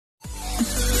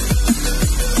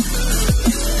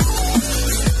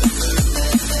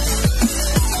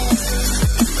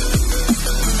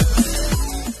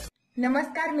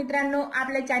नमस्कार मित्रांनो,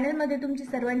 आपल्या चॅनल मध्ये तुमचे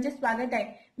सर्वांचे स्वागत आहे।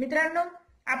 मित्रांनो,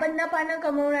 आपण नफा न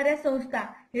कमवणाऱ्या संस्था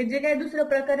हे जे काही दुसरं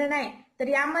प्रकरण आहे, तर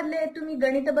यामधले तुम्ही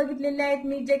गणित बघितलेले आहेत।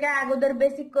 मी जे काही अगोदर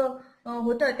बेसिक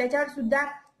होतं त्याच्यावर सुद्धा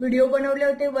व्हिडिओ बनवले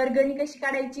होते। वर्गणी कशी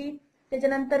काढायची,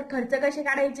 त्याच्यानंतर खर्च कसे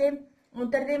काढायचे,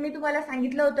 तर ते मी तुम्हाला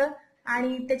सांगितलं होतं।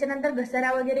 आणि त्याच्यानंतर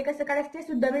घसारा वगैरे कसं काढायचं ते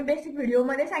सुद्धा मी बेसिक व्हिडिओ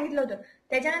मध्ये सांगितलं होतं।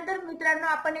 त्याच्यानंतर मित्रांनो,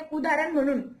 आपण एक उदाहरण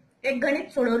म्हणून एक गणित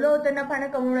सोडवलं होतं नफा न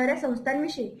कमवणाऱ्या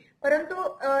संस्थांविषयी। परंतु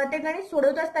ते गणित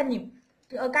सोडवत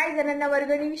असताना काही जणांना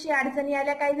वर्गणीविषयी अडचणी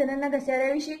आल्या, काही जणांना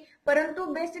घसाऱ्याविषयी, परंतु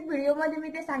बेसिक व्हिडिओ मध्ये मी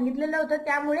ते सांगितलेलं होतं,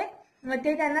 त्यामुळे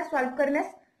ते त्यांना सॉल्व्ह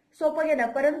करण्यास सोपं गेलं।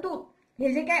 परंतु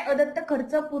हे जे काय अदत्त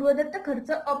खर्च, पूर्वदत्त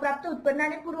खर्च, अप्राप्त उत्पन्न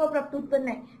आणि पूर्वप्राप्त उत्पन्न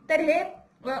आहे, तर हे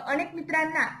अनेक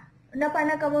मित्रांना नफा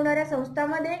न कमवणाऱ्या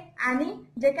संस्थांमध्ये आणि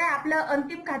जे काय आपलं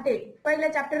अंतिम खाते पहिलं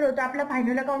चॅप्टर होतं आपलं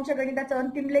फायनल अकाउंटच्या गणिताचं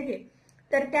अंतिम लेख,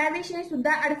 तर त्याविषयी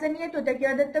सुद्धा अडचणी येत होत्या की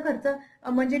अदत्त खर्च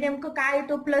म्हणजे नेमकं काय,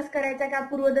 तो प्लस करायचा का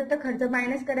पूर्वदत्त खर्च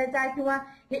मायनस करायचा, किंवा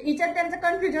हे याच्यात त्यांचं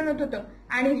कन्फ्युजन होत होतं।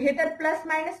 आणि हे तर प्लस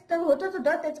मायनस तर होतच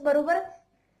होतं, त्याचबरोबर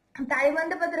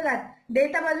ताळेबंद पत्रकात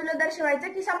देयता बाजूला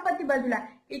दर्शवायचं की संपत्ती बाजूला,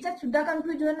 याच्यात सुद्धा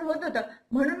कन्फ्युजन होत होतं।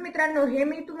 म्हणून मित्रांनो, हे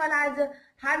मी तुम्हाला आज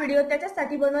हा व्हिडिओ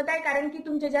त्याच्यासाठी बनवत आहे, कारण की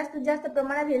तुमच्या जास्तीत जास्त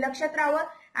प्रमाणात हे लक्षात राहावं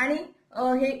आणि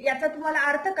हे याचा तुम्हाला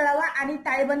अर्थ कळावा आणि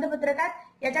ताळेबंद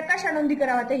पत्रकात याच्या कशा नोंदी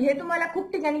करावा, तर हे तुम्हाला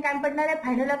खूप ठिकाणी काम पडणार आहे।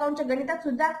 फायनल अकाउंटच्या गणितात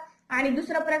सुद्धा आणि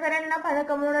दुसरं प्रकरण नफा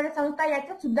कमवणाऱ्या संस्था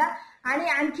याच्यात सुद्धा, आणि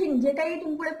आणखीन जे काही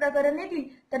इथून पुढे प्रकरण येतील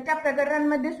तर त्या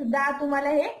प्रकरणांमध्ये सुद्धा तुम्हाला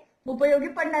हे उपयोगी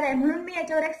पडणार आहे। म्हणून मी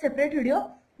याच्यावर एक सेपरेट व्हिडिओ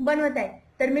बनवत आहे।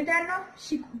 तर मित्रांनो,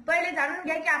 पहिले जाणून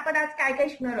घ्या की आपण आज काय काय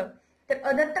शिकणार आहोत। तर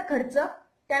अदत्त खर्च,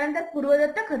 त्यानंतर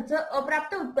पूर्वदत्त खर्च,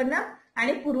 अप्राप्त उत्पन्न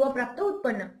आणि पूर्वप्राप्त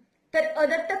उत्पन्न। तर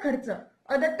अदत्त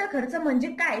खर्च म्हणजे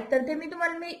काय, तर ते मी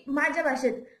तुम्हाला माझ्या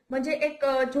भाषेत म्हणजे एक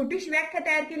छोटीशी व्याख्या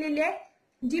तयार केलेली आहे,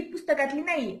 जी पुस्तकातली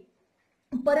नाहीये,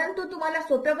 परंतु तुम्हाला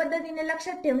सोप्या पद्धतीने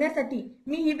लक्षात ठेवण्यासाठी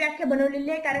मी ही व्याख्या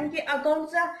बनवलेली आहे। कारण की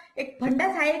अकाउंटचा एक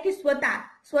फंडाच आहे की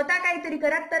स्वतः काहीतरी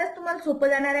करा, तरच तुम्हाला सोपं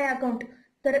जाणार आहे अकाउंट।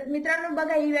 तर मित्रांनो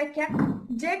बघा ही व्याख्या,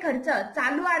 जे खर्च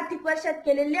चालू आर्थिक वर्षात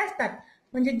केलेले असतात,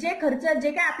 म्हणजे जे खर्च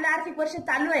जे काय आपलं आर्थिक वर्ष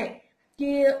चालू आहे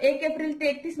की 1 एप्रिल ते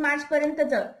 31 मार्च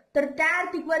पर्यंतचं, तर त्या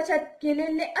आर्थिक वर्षात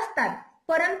केलेले असतात,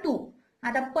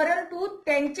 परंतु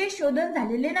त्यांचे शोधन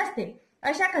झालेले नसते,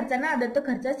 अशा खर्चांना अदत्त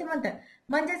खर्च असे म्हणतात।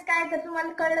 म्हणजेच काय, तर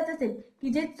तुम्हाला कळलंच असेल की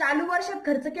जे चालू वर्षात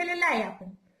खर्च केलेला आहे आपण,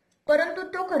 परंतु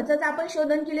तो खर्चाचं आपण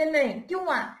शोधन केलेलं नाही,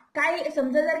 किंवा काही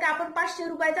समजा जर का आपण 500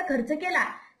 रुपयाचा खर्च केला,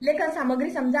 लेखन सामग्री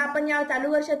समजा आपण या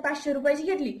चालू वर्षात 500 रुपयाची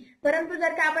घेतली, परंतु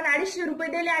जर का आपण 250 रुपये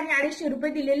दिले आणि 250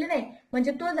 रुपये दिलेले नाही,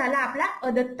 म्हणजे तो झाला आपला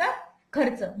अदत्त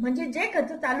खर्च। म्हणजे जे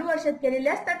खर्च चालू वर्षात केलेले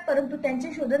असतात परंतु त्यांचे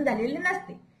शोधन झालेले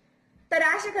नसते, तर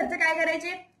असे खर्च काय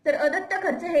करायचे, तर अदत्त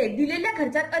खर्च हे दिलेल्या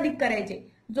खर्चात अधिक करायचे।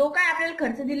 जो काय आपल्याला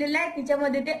खर्च दिलेला आहे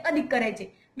त्याच्यामध्ये ते अधिक करायचे।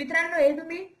 मित्रांनो, हे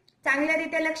तुम्ही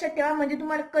चांगल्यारीत्या लक्षात ठेवा, म्हणजे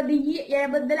तुम्हाला कधीही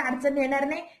याबद्दल अडचण येणार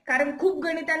नाही। कारण खूप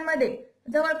गणितांमध्ये,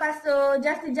 जवळपास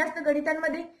जास्तीत जास्त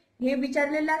गणितांमध्ये हे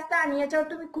विचारलेलं असतं आणि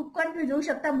याच्यावर तुम्ही खूप कन्फ्युज होऊ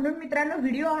शकता। म्हणून मित्रांनो,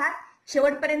 व्हिडिओ हा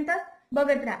शेवटपर्यंत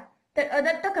बघत राहा। तर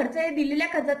अदत्त खर्च हे दिलेल्या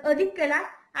खर्चात अधिक केला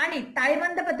आणि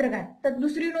ताळेबंद पत्रकात तर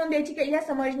दुसरी नोंद याची या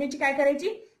समजण्याची काय करायची,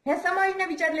 ह्या समजण्या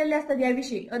विचारलेल्या असतात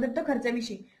याविषयी, अदत्त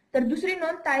खर्चाविषयी, तर दुसरी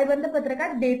नोंद ताळेबंद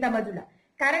पत्रकात देयता बाजूला।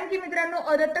 कारण की मित्रांनो,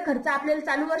 अदत्त खर्च आपल्याला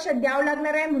चालू वर्षात द्यावा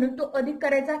लागणार आहे, म्हणून तो अधिक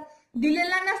करायचा।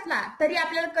 दिलेला नसला तरी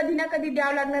आपल्याला कधी ना कधी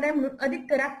द्यावा लागणार आहे, म्हणून अधिक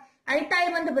करा। आणि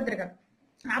ताळेबंद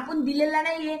पत्रकात आपण दिलेला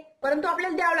नाहीये परंतु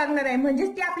आपल्याला द्यावं लागणार आहे,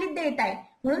 म्हणजेच ती आपली देयता आहे,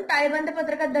 म्हणून ताळेबंद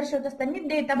पत्रकात दर्शवत असताना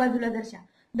देयता बाजूला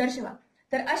दर्शवा।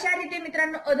 तर अशा रीती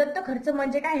मित्रांनो, अदत्त खर्च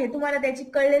म्हणजे काय हे तुम्हाला त्याची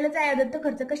कळलेलंच आहे, अदत्त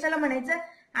खर्च कशाला म्हणायचं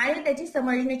आणि त्याची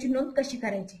समजण्याची नोंद कशी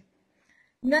करायची।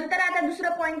 नंतर आता दुसरा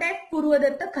पॉइंट आहे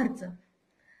पूर्वदत्त खर्च।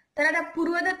 तर आता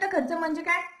पूर्वदत्त खर्च म्हणजे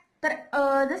काय,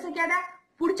 तर जसं की आता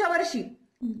पुढच्या वर्षी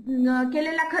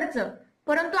केलेला खर्च,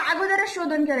 परंतु अगोदरच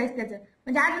शोधन करायचं त्याचं,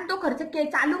 म्हणजे अजून तो खर्च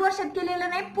चालू वर्षात केलेला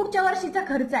नाही, पुढच्या वर्षीचा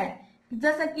खर्च आहे।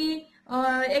 जसं की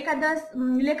एखादा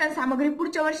लेखन सामग्री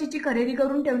पुढच्या वर्षीची खरेदी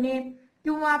करून ठेवणे,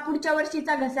 किंवा पुढच्या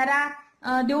वर्षीचा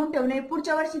घसारा देऊन ठेवणे,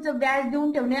 पुढच्या वर्षीचं व्याज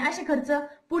देऊन ठेवणे, असे खर्च,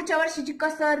 पुढच्या वर्षीची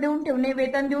कसर देऊन ठेवणे,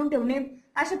 वेतन देऊन ठेवणे,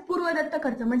 असे पूर्वदत्त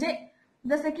खर्च। म्हणजे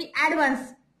जसं की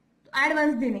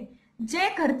ऍडव्हान्स देणे। जे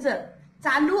खर्च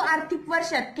चालू आर्थिक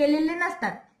वर्षात केलेले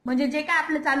नसतात, म्हणजे जे काय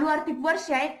आपलं चालू आर्थिक वर्ष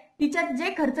आहे तिच्यात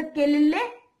जे खर्च केलेले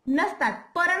नसतात,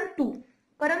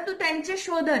 परंतु त्यांचे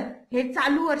शोधन हे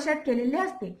चालू वर्षात केलेले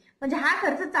असते। म्हणजे हा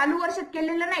खर्च चालू वर्षात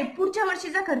केलेला नाही, पुढच्या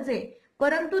वर्षीचा खर्च आहे,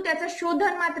 परंतु त्याचं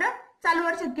शोधन मात्र चालू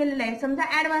वर्षात केलेलं आहे। समजा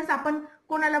ऍडव्हान्स आपण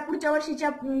कोणाला पुढच्या वर्षीच्या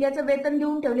याचं वेतन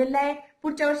देऊन ठेवलेलं आहे,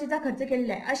 पुढच्या वर्षीचा खर्च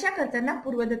केलेला आहे, अशा खर्चांना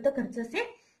पूर्वदत्त खर्च असे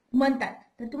म्हणतात।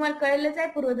 तर तुम्हाला कळलेलंच आहे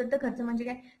पूर्वदत्त खर्च म्हणजे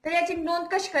काय। तर याची नोंद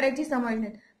कशी करायची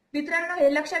समजण्यात, मित्रांनो,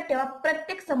 हे लक्षात ठेवा,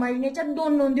 प्रत्येक समायोजनेच्या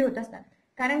 2 नोंदी होत असतात.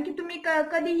 कारण की तुम्ही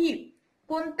कधीही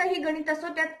कोणतंही गणित असो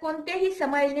त्यात कोणत्याही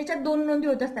समायोजनेच्या 2 नोंदी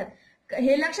होत असतात.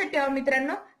 हे लक्षात ठेवा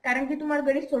मित्रांनो, कारण की तुम्हाला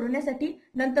गणित सोडवण्यासाठी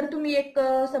नंतर तुम्ही एक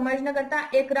समायोजन करता,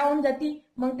 एक राहून जाती,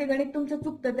 मग ते गणित तुमचं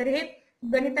चुकतं. तर हे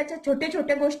गणिताच्या छोट्या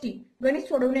छोट्या गोष्टी गणित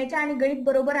सोडवण्याच्या आणि गणित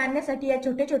बरोबर आणण्यासाठी या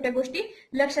छोट्या छोट्या गोष्टी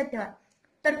लक्षात ठेवा.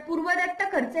 तर पूर्वदत्त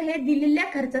खर्च हे दिलेल्या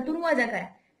खर्चातून वजा करा,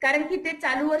 कारण की ते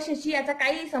चालू वर्षाशी याचा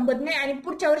काही संबंध नाही आणि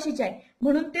पुढच्या वर्षीचे आहे,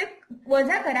 म्हणून ते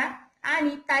वजा करा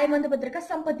आणि ताळेबंद पत्रकात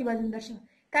संपत्ती बाजूला दर्शवा.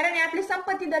 कारण हे आपली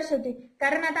संपत्ती दर्शवते.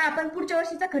 कारण आता आपण पुढच्या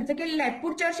वर्षीचा खर्च केलेला आहे,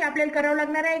 पुढच्या वर्षी आपल्याला करावं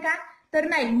लागणार आहे का? तर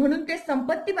नाही, म्हणून ते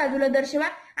संपत्ती बाजूला दर्शवा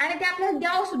आणि ते आपल्याला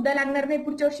द्यावं सुद्धा लागणार नाही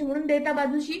पुढच्या वर्षी, म्हणून देता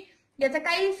बाजूशी याचा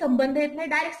काही संबंध येत नाही,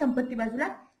 डायरेक्ट संपत्ती बाजूला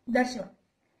दर्शवा.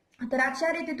 तर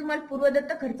अक्षर येथे तुम्हाला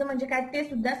पूर्वदत्त खर्च म्हणजे काय ते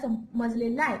सुद्धा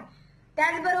समजलेलं आहे.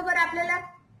 त्याचबरोबर आपल्याला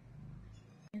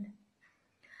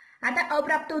आता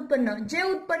अप्राप्त उत्पन्न, जे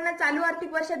उत्पन्न चालू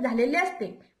आर्थिक वर्षात झालेले असते,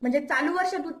 म्हणजे चालू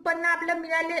वर्षात उत्पन्न आपलं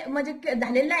मिळाले म्हणजे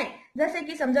झालेलं आहे, जसे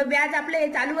की समजा व्याज आपलं हे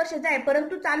चालू वर्षाचं आहे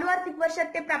परंतु चालू आर्थिक वर्षात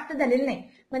ते प्राप्त झालेलं नाही,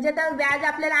 म्हणजे आता व्याज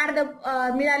आपल्याला अर्ध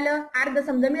मिळालं, अर्ध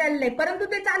समजा मिळालेलं नाही परंतु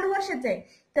ते चालू वर्षाचं आहे,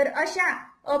 तर अशा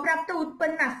अप्राप्त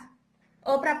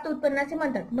उत्पन्नाचे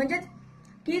म्हणतात. म्हणजेच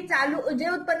की जे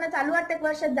उत्पन्न चालू आर्थिक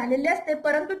वर्षात झालेले असते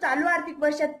परंतु चालू आर्थिक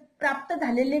वर्षात प्राप्त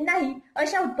झालेले नाही,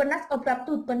 अशा उत्पन्नास अप्राप्त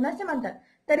उत्पन्न असे म्हणतात.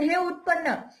 तर हे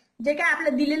उत्पन्न जे काय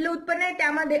आपलं दिलेलं उत्पन्न आहे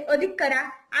त्यामध्ये अधिक करा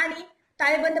आणि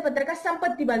ताळेबंद पत्रकात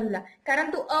संपत्ती बाजूला, कारण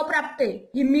तो अप्राप्त आहे,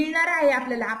 ही मिळणार आहे,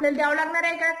 आपल्याला द्यावं लागणार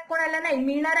आहे का? कोणाला नाही,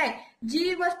 मिळणार आहे.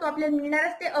 जी वस्तू आपल्याला मिळणार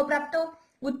असते अप्राप्त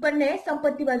उत्पन्न आहे,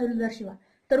 संपत्ती बाजूला दर्शवा.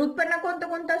 तर उत्पन्न कोणतं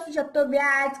कोणतं असू शकतं?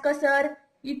 व्याज, कसर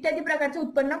इत्यादी प्रकारचं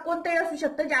उत्पन्न कोणतंही असू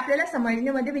शकतं जे आपल्याला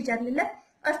समायोजनेमध्ये विचारलेलं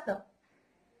असतं.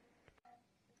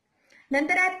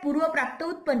 नंतर आहे पूर्वप्राप्त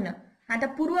उत्पन्न. आता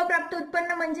पूर्वप्राप्त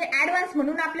उत्पन्न म्हणजे ऍडव्हान्स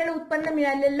म्हणून आपल्याला उत्पन्न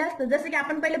मिळालेलं असतं. जसं की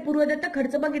आपण पहिले पूर्वदत्त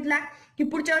खर्च बघितला की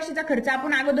पुढच्या वर्षीचा खर्च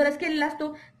आपण अगोदरच केलेला असतो,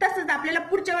 तसंच आपल्याला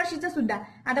पुढच्या वर्षीचा सुद्धा.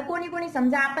 आता कोणी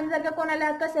समजा आपण जर का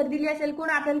कोणाला कसर दिली असेल, कोण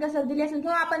आपल्याला कसर दिली असेल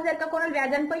किंवा आपण जर का कोणाला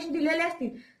व्याजाने पैसे दिलेले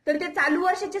असतील तर ते चालू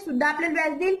वर्षाचे सुद्धा आपल्याला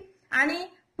व्याज देईल आणि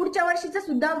पुढच्या वर्षीचं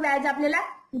सुद्धा व्याज आपल्याला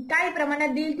काही प्रमाणात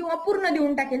देईल किंवा पूर्ण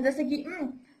देऊन टाकेल. जसं की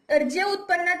तर जे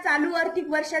उत्पन्न चालू आर्थिक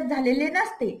वर्षात झालेले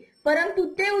नसते परंतु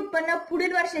ते उत्पन्न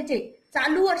पुढील वर्षाचे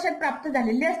चालू वर्षात प्राप्त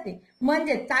झालेले असते,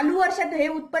 म्हणजे चालू वर्षात हे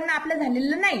उत्पन्न आपलं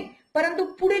झालेलं नाही परंतु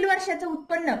पुढील वर्षाचं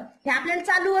उत्पन्न हे आपल्याला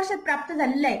चालू वर्षात प्राप्त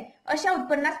झालेलं आहे, अशा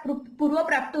उत्पन्नास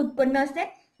पूर्वप्राप्त उत्पन्न असे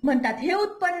म्हणतात. हे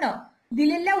उत्पन्न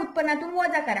दिलेल्या उत्पन्नातून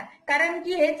वजा करा, कारण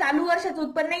की हे चालू वर्षाचं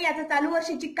उत्पन्न आहे, याचा चालू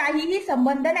वर्षाची काहीही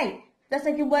संबंध नाही.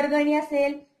 जसं की वर्गणी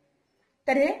असेल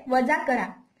तर हे वजा करा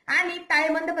आणि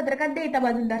ताळेबंद पत्रकात देयता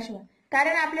बाजूला दर्शवा,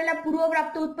 कारण आपल्याला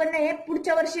पूर्वप्राप्त उत्पन्न हे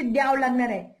पुढच्या वर्षी द्यावं लागणार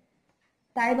आहे.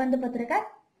 ताळेबंद पत्रकात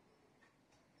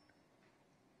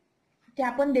ते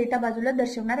आपण देयता बाजूला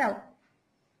दर्शवणार आहोत.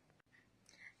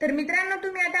 तर मित्रांनो,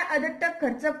 तुम्ही आता अदत्त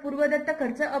खर्च, पूर्वदत्त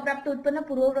खर्च, अप्राप्त उत्पन्न,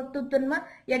 पूर्वप्राप्त उत्पन्न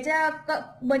याच्या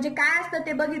म्हणजे काय असतं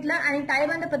ते बघितलं आणि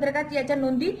ताळेबंद पत्रकात याच्या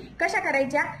नोंदी कशा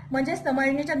करायच्या, म्हणजे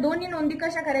समायोजनेच्या दोन्ही नोंदी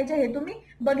कशा करायच्या हे तुम्ही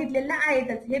बघितलेलं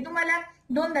आहेतच. हे तुम्हाला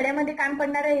 2 धड्यामध्ये काम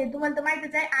पडणार आहे, हे तुम्हाला तर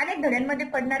माहितीच आहे, अनेक धड्यांमध्ये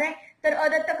पडणार आहे. तर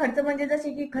अदत्त खर्च म्हणजे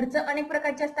जसे की खर्च अनेक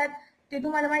प्रकारचे असतात ते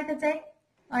तुम्हाला माहितच आहे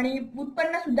आणि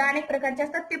उत्पन्न सुद्धा अनेक प्रकारचे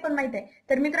असतात ते पण माहित आहे.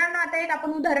 तर मित्रांनो, आता एक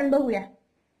आपण उदाहरण बघूया.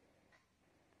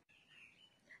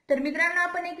 तर मित्रांनो,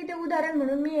 आपण एक इथे उदाहरण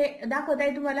म्हणून मी हे दाखवत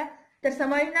आहे तुम्हाला. तर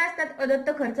समायोजना असतात, अदत्त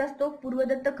खर्च असतो,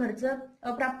 पूर्वदत्त खर्च,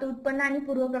 अप्राप्त उत्पन्न आणि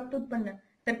पूर्वप्राप्त उत्पन्न.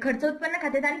 तर खर्च उत्पन्न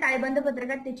खात्यात आणि ताळेबंद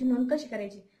पत्रकात त्याची नोंद कशी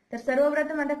करायची. तर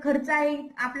सर्वप्रथम आता खर्च आहे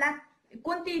आपला,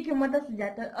 कोणतीही किंमत असू द्या,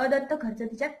 तर अदत्त खर्च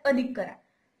तिच्यात अधिक करा.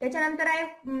 त्याच्यानंतर आहे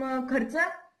खर्च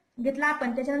घेतला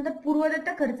आपण, त्याच्यानंतर पूर्वदत्त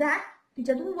खर्च हा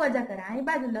तिच्यातून वजा करा आणि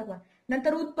बाजूला दाखवा.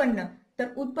 नंतर उत्पन्न, तर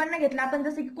उत्पन्न घेतलं आपण,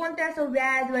 जसं की कोणते असो,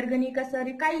 व्याज, वर्गणी, कसर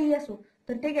काहीही असो,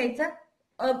 तर ते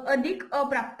घ्यायचं अधिक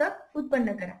अप्राप्त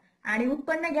उत्पन्न करा आणि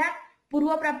उत्पन्न घ्या,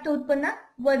 पूर्वप्राप्त उत्पन्न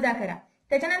वजा करा.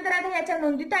 त्याच्यानंतर आता याच्या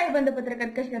नोंदी ताळेबंद पत्रकात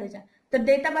कशा करायच्या. तर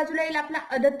देयता बाजूला येईल आपला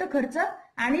अदत्त खर्च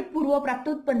आणि पूर्वप्राप्त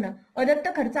उत्पन्न. अदत्त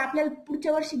खर्च आपल्याला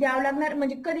पुढच्या वर्षी द्यावं लागणार,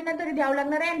 म्हणजे कधी ना तरी द्यावं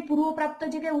लागणार आहे, आणि पूर्वप्राप्त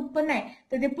जे काही उत्पन्न आहे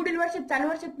तर ते पुढील वर्षात चालू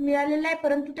वर्षात मिळालेलं आहे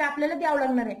परंतु ते आपल्याला द्यावं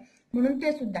लागणार आहे, म्हणून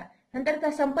ते सुद्धा. नंतर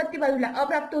संपत्ती बाजूला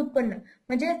अप्राप्त उत्पन्न,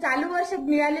 म्हणजे चालू वर्षात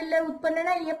मिळालेलं उत्पन्न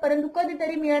नाहीये परंतु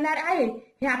कधीतरी मिळणार आहे,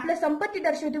 हे आपलं संपत्ती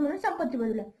दर्शवते म्हणून संपत्ती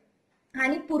बाजूला.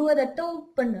 आणि पूर्वदत्त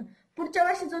उत्पन्न, पुढच्या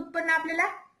वर्षीचं उत्पन्न आपल्याला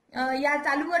या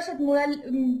चालू वर्षात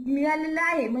मिळालेलं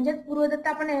आहे, म्हणजे पूर्वदत्त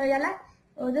आपण याला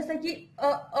जसं की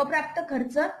अप्राप्त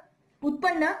खर्च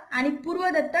उत्पन्न आणि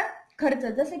पूर्वदत्त खर्च,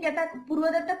 जसं की आता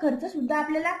पूर्वदत्त खर्च सुद्धा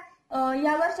आपल्याला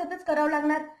या वर्षातच करावं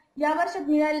लागणार, या वर्षात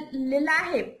मिळालेला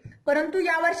आहे परंतु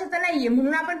या वर्षाचा नाहीये,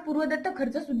 म्हणून आपण पूर्वदत्त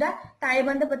खर्च सुद्धा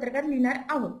ताळेबंद पत्रकात लिहिणार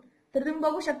आहोत. तर तुम्ही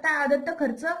बघू शकता अदत्त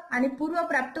खर्च आणि पूर्व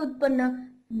प्राप्त उत्पन्न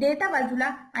देयता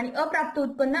बाजूला आणि अप्राप्त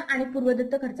उत्पन्न आणि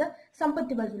पूर्वदत्त खर्च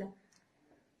संपत्ती बाजूला।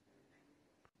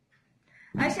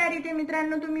 अशा रीते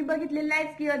मित्रांनो तुम्ही बघितलेलं आहे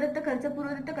की अदत्त खर्च,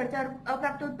 पूर्वदत्त खर्च,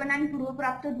 अप्राप्त उत्पन्न आणि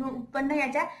पूर्वप्राप्त उत्पन्न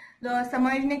याच्या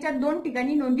समायोजनेच्या 2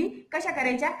 ठिकाणी नोंदी कशा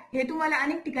करायच्या हे तुम्हाला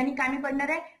अनेक ठिकाणी कामी पडणार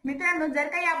आहे। मित्रांनो जर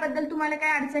काही याबद्दल तुम्हाला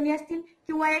काही अडचणी असतील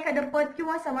किंवा एखादं पद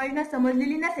किंवा समायोजना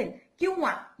समजलेली नसेल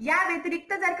किंवा या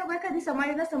व्यतिरिक्त जर का एखादी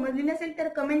समायोजना समजली नसेल तर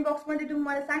कमेंट बॉक्स मध्ये तुम्ही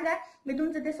मला सांगा, मी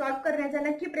तुमचं ते सॉल्व्ह करण्याचा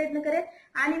नक्की प्रयत्न करेन।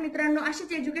 आणि मित्रांनो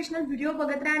अशीच एज्युकेशनल व्हिडिओ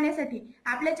बघत राहण्यासाठी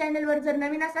आपल्या चॅनलवर जर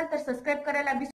नवीन असाल तर सबस्क्राईब करायला